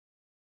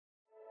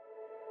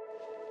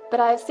But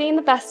I have seen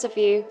the best of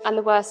you and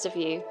the worst of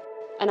you,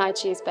 and I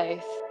choose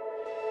both.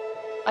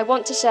 I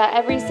want to share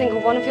every single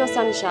one of your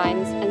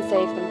sunshines and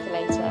save them for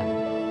later.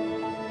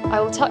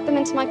 I will tuck them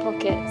into my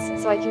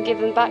pockets so I can give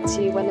them back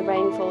to you when the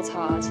rain falls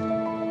hard.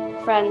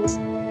 Friend,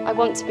 I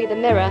want to be the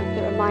mirror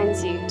that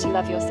reminds you to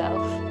love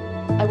yourself.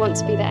 I want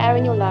to be the air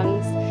in your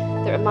lungs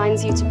that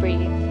reminds you to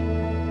breathe.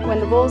 When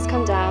the walls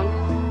come down,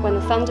 when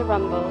the thunder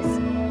rumbles,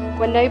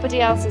 when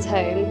nobody else is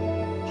home,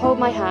 hold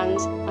my hand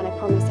and I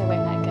promise I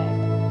won't let go.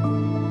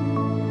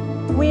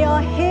 We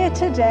are here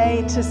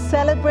today to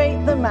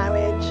celebrate the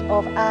marriage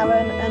of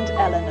Aaron and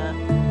Eleanor.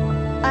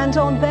 And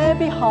on their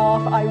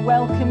behalf, I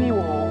welcome you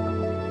all.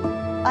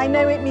 I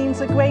know it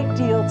means a great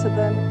deal to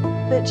them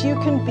that you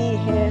can be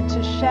here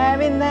to share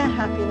in their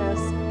happiness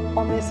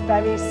on this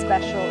very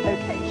special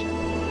occasion.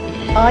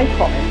 I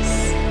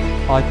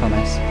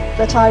promise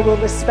that I will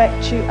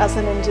respect you as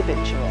an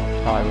individual.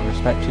 I will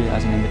respect you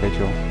as an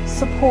individual.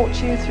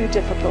 Support you through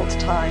difficult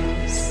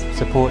times.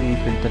 Support you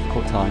through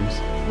difficult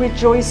times.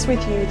 Rejoice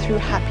with you through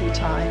happy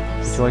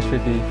times. Rejoice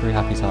with you through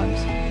happy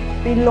times.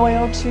 Be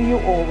loyal to you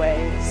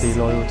always. Be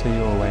loyal to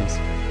you always.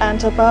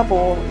 And above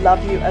all,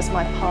 love you as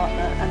my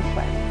partner and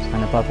friend.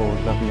 And above all,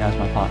 love you as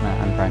my partner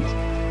and friend.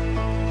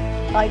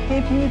 I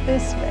give you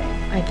this ring.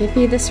 I give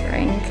you this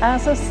ring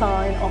as a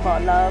sign of our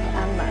love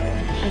and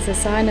marriage. As a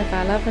sign of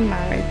our love and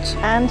marriage.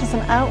 And as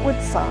an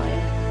outward sign.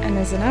 And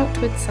as an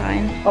outward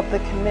sign of the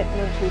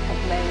commitment we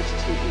have made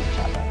to each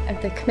other.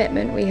 Of the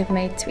commitment we have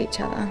made to each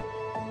other.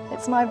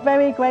 It's my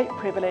very great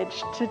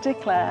privilege to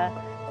declare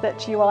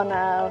that you are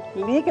now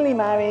legally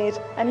married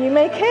and you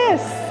may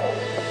kiss.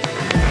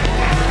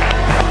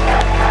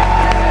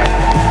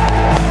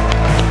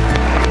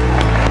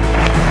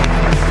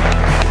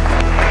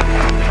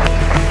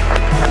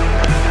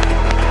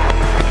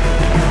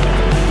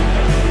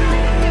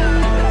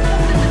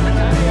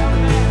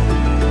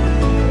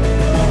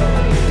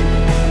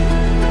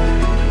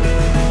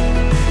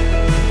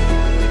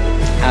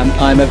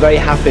 I'm a very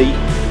happy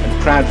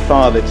and proud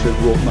father to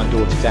have walked my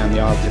daughter down the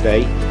aisle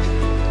today.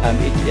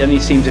 It only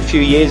seems a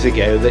few years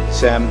ago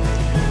that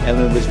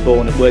Eleanor was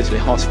born at Worsley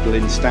Hospital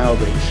in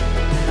Stourbridge,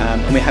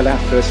 and we had our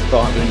first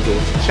father and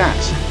daughter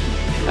chat.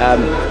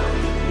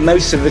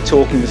 Most of the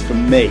talking was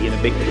from me and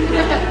a big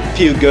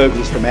few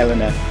gurgles from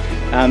Eleanor,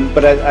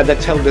 but I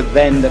told her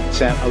then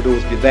that I would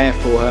always be there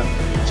for her,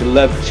 to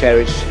love,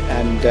 cherish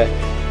and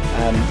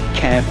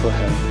care for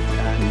her.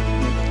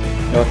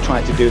 I've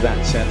tried to do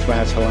that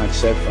throughout her life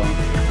so far.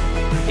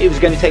 It was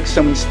going to take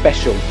someone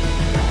special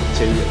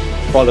to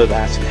follow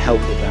that and help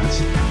with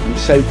that. I'm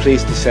so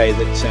pleased to say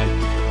that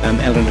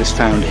Eleanor has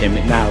found him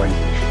in Aaron.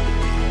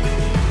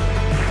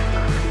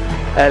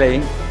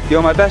 Ellie,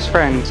 you're my best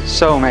friend,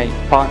 soulmate,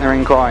 partner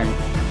in crime.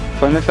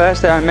 From the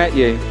first day I met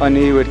you, I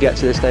knew you would get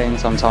to this day in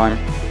some time.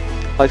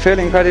 I feel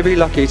incredibly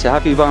lucky to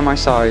have you by my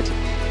side.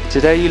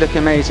 Today you look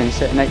amazing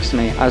sitting next to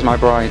me as my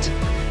bride.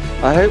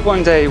 I hope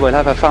one day we'll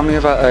have a family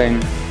of our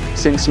own.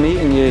 Since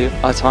meeting you,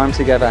 our time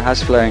together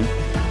has flown.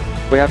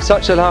 We have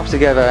such a laugh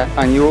together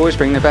and you always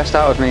bring the best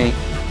out of me.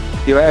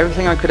 You are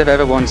everything I could have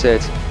ever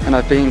wanted and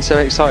I've been so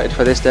excited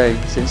for this day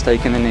since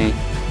taking the knee.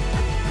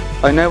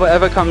 I know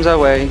whatever comes our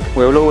way,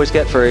 we'll always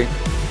get through.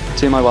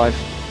 To my wife,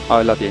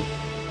 I love you.